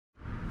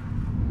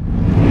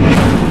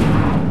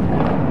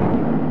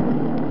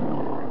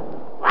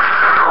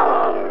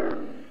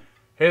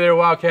Hey there,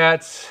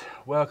 Wildcats.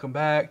 Welcome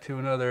back to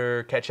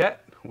another Cat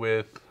Chat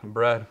with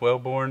Brad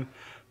Wellborn.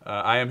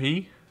 I am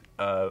he,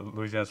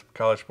 Louisiana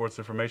College Sports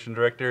Information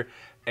Director,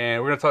 and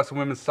we're going to talk some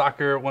women's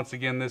soccer once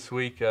again this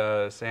week.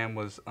 Sam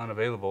was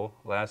unavailable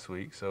last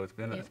week, so it's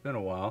been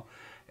a while,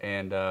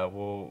 and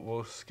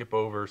we'll skip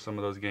over some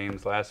of those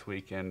games last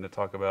week and to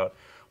talk about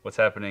what's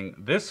happening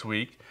this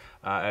week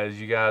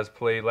as you guys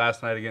played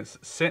last night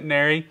against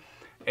Centenary.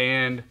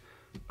 And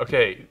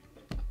okay,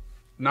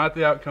 not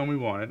the outcome we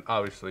wanted,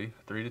 obviously,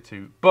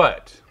 3-2.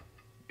 But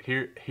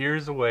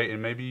here's a way,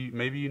 and maybe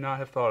you not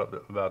have thought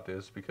about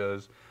this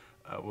because,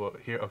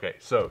 okay.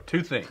 So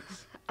 2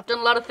 things. I've done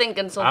a lot of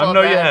thinking so far. I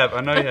know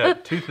you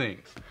have. 2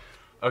 things.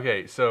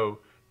 Okay, so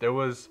there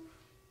was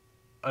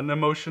an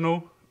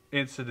emotional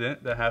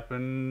incident that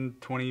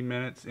happened 20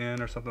 minutes in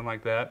or something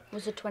like that.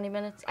 Was it 20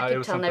 minutes? I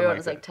kept telling everyone it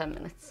was like 10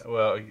 minutes.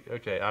 Well,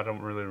 okay, I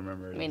don't really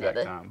remember the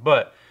exact time.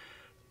 But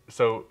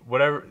so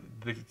whatever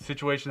the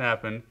situation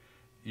happened.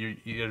 You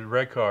get a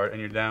red card and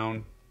you're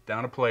down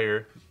a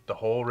player the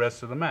whole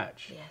rest of the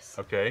match. Yes.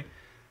 Okay.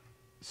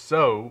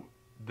 So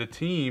the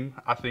team,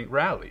 I think,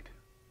 rallied,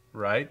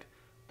 right?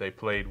 They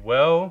played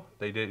well.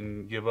 They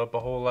didn't give up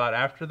a whole lot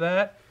after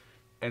that,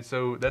 and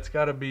so that's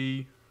got to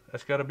be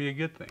a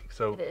good thing.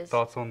 So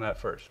thoughts on that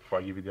first before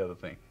I give you the other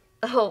thing.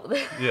 Oh,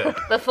 yeah.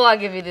 Before I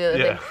give you the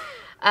other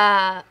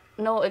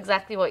thing. No,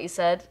 exactly what you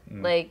said.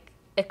 Like.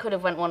 It could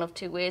have went one of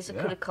 2 ways. It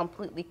could have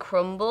completely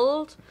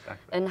crumbled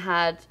and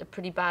had a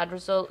pretty bad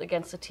result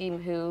against a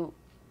team who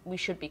we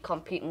should be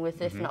competing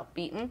with, if not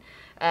beaten.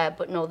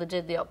 But no, they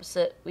did the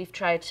opposite. We've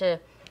tried to,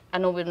 I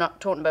know we're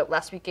not talking about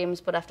last week's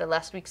games, but after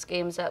last week's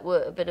games that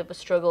were a bit of a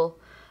struggle,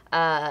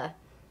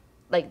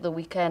 like the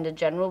weekend in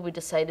general, we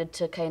decided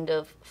to kind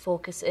of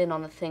focus in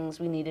on the things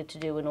we needed to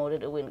do in order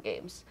to win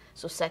games.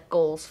 So set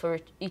goals for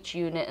each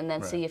unit and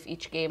then see if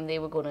each game they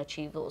were going to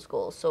achieve those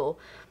goals. So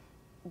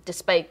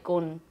despite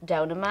going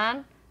down a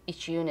man,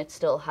 each unit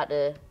still had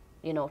to,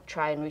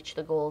 try and reach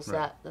the goals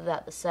that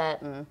they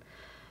set, and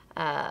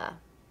I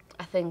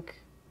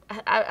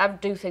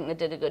do think they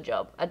did a good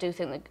job. I do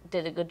think they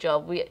did a good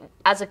job. We,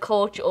 as a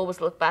coach, always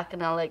look back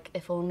and I'm like,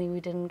 if only we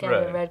didn't get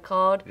a red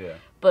card. Yeah.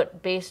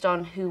 But based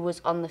on who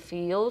was on the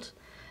field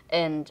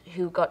and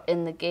who got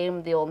in the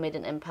game, they all made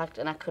an impact,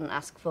 and I couldn't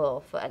ask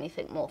for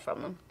anything more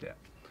from them. Yeah.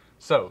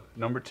 So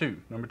number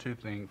two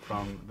thing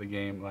from the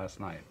game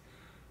last night.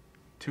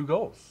 2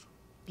 goals.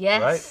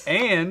 Yes. Right?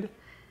 And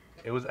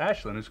it was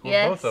Ashlyn who scored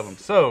both of them.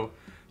 So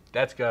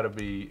that's got to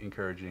be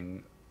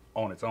encouraging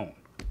on its own.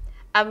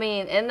 I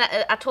mean,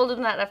 I told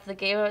him that after the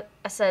game.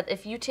 I said,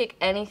 if you take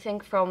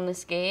anything from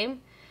this game,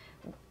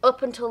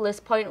 up until this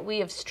point, we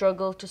have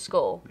struggled to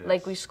score. Yes.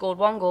 Like, we scored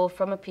 1 goal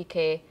from a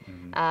PK.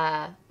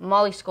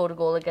 Molly scored a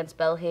goal against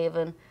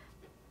Belhaven.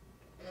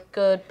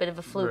 Good, bit of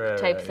a fluke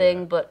type thing.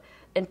 Yeah. But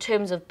in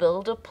terms of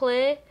build-up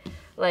play,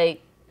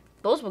 like,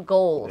 those were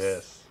goals.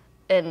 Yes.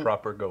 And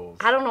proper goals.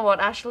 I don't know what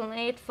Ashlyn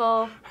ate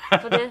for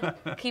the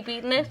keep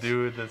eating it.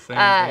 Do the same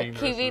thing.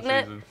 Keep eating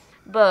it.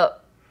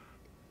 But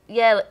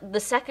yeah, the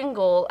second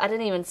goal, I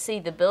didn't even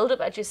see the build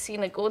up. I just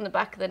seen it go in the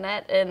back of the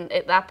net, and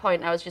at that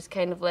point, I was just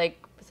kind of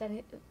like,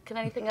 can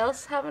anything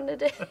else happen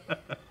today?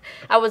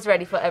 I was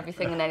ready for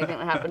everything and anything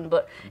that happened,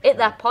 but at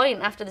that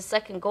point, after the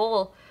second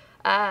goal,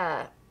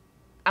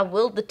 I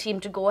willed the team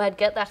to go ahead and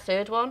get that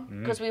third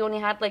one because we only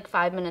had like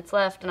 5 minutes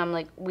left, and I'm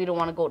like, we don't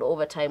want to go to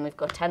overtime. We've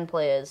got 10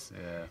 players,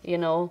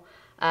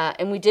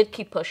 and we did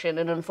keep pushing,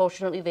 and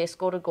unfortunately they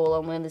scored a goal,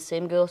 and when the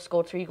same girl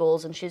scored 3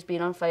 goals, and she's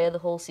been on fire the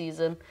whole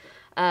season.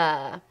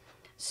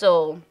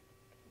 So,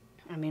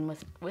 I mean,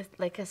 with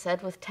like I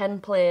said, with 10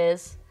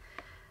 players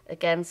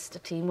against a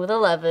team with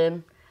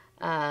 11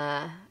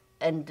 and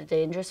a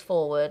dangerous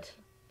forward,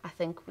 I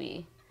think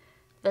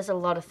there's a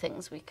lot of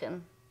things we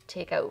can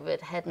take out of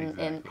it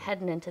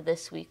heading into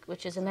this week,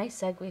 which is a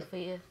nice segue for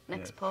your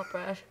next part,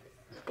 Brad.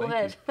 Go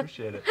ahead.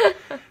 Appreciate it.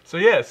 So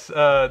yes,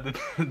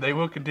 they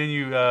will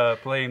continue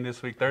playing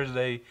this week,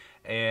 Thursday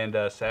and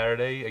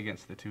Saturday,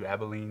 against the 2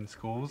 Abilene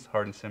schools,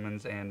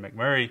 Hardin-Simmons and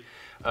McMurray.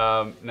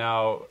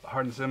 Now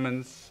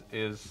Hardin-Simmons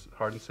is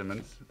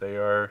Hardin-Simmons. They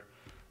are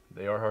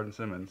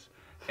Hardin-Simmons,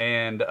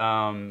 and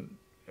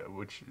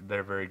which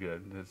they're very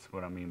good. That's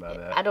what I mean by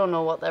that. I don't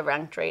know what they're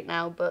ranked right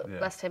now, but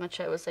last time I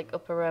checked, it was like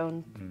up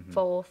around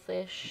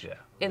 4th-ish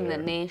in the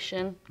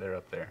nation. They're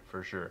up there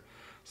for sure.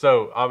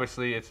 So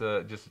obviously, it's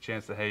just a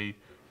chance to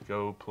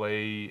go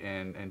play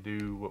and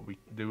do what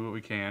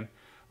we can.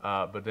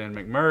 But then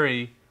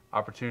McMurray,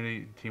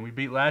 opportunity team we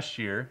beat last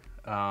year.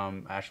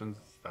 Ashlyn's,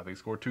 I think,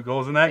 scored 2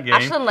 goals in that game.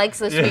 Ashlyn likes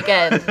this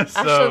weekend. So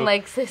Ashlyn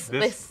likes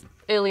this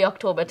early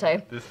October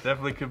time. This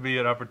definitely could be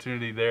an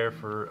opportunity there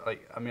for,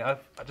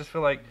 I just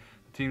feel like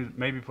the team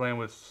may be playing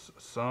with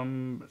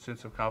some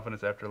sense of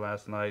confidence after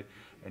last night,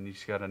 and you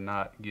just got to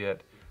not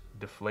get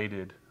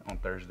deflated on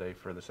Thursday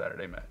for the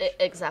Saturday match.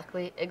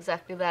 Exactly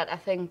that. I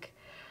think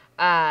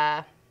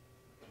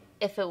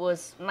if it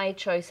was my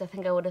choice, I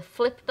think I would have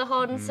flipped the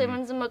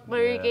Hardin-Simmons and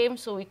McMurray game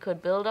so we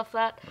could build off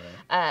that.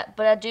 Right.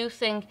 But I do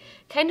think,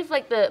 kind of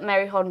like the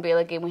Mary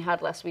Horn-Baylor game we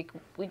had last week,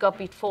 we got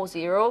beat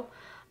 4-0.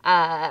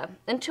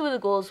 And 2 of the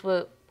goals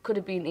could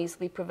have been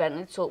easily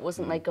prevented, so it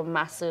wasn't like a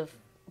massive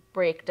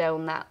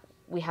breakdown that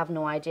we have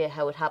no idea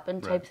how it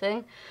happened type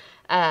thing.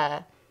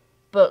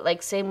 But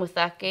like same with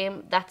that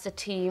game, that's a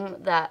team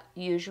that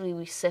usually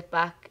we sit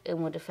back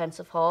in the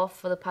defensive half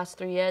for the past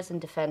 3 years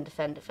and defend.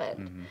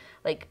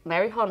 Like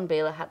Mary Horn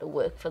Baylor had to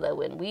work for their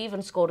win. We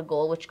even scored a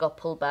goal which got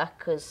pulled back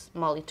because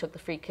Molly took the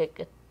free kick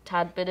a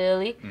tad bit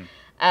early.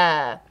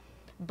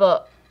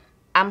 But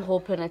I'm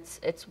hoping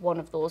it's one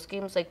of those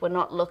games. Like, we're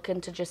not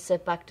looking to just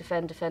sit back,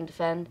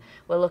 defend.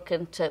 We're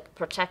looking to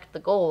protect the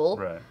goal.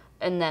 Right.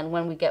 And then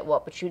when we get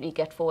what opportunity,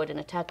 get forward and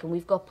attack. And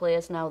we've got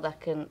players now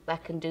that can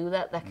do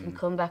that can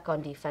come back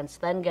on defense,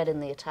 then get in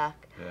the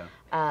attack.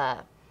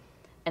 Yeah.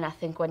 And I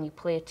think when you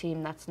play a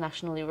team that's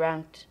nationally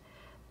ranked,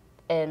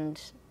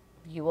 and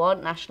you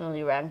aren't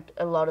nationally ranked,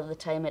 a lot of the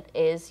time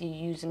you're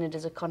using it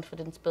as a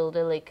confidence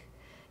builder. Like,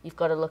 you've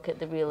got to look at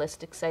the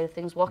realistic side of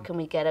things. What can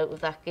we get out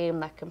of that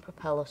game that can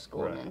propel us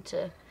going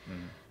into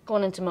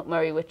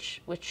McMurray,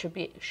 which should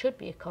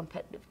be a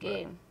competitive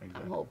game.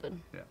 Exactly. I'm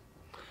hoping. Yeah.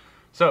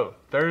 So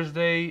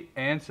Thursday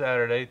and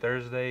Saturday.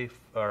 Thursday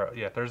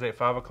at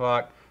 5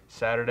 o'clock.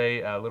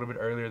 Saturday a little bit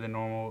earlier than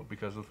normal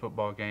because of the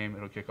football game.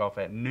 It'll kick off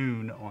at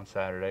noon on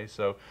Saturday.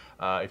 So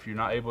if you're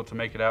not able to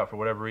make it out for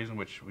whatever reason,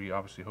 which we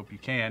obviously hope you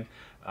can,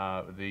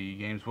 the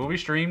games will be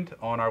streamed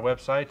on our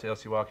website,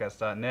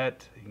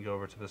 lcwildcats.net. You can go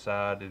over to the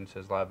side and it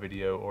says live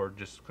video, or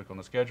just click on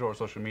the schedule or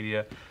social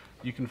media.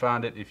 You can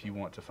find it if you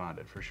want to find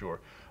it, for sure.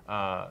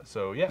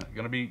 So yeah,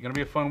 gonna be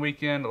a fun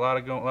weekend. A lot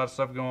of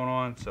stuff going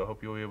on. So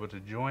hope you'll be able to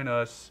join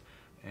us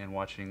in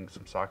watching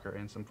some soccer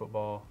and some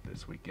football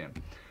this weekend.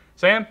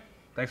 Sam,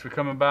 thanks for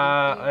coming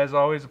by. As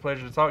always, a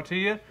pleasure to talk to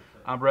you.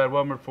 I'm Brad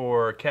Wellmer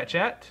for Cat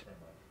Chat.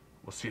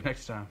 We'll see you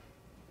next time.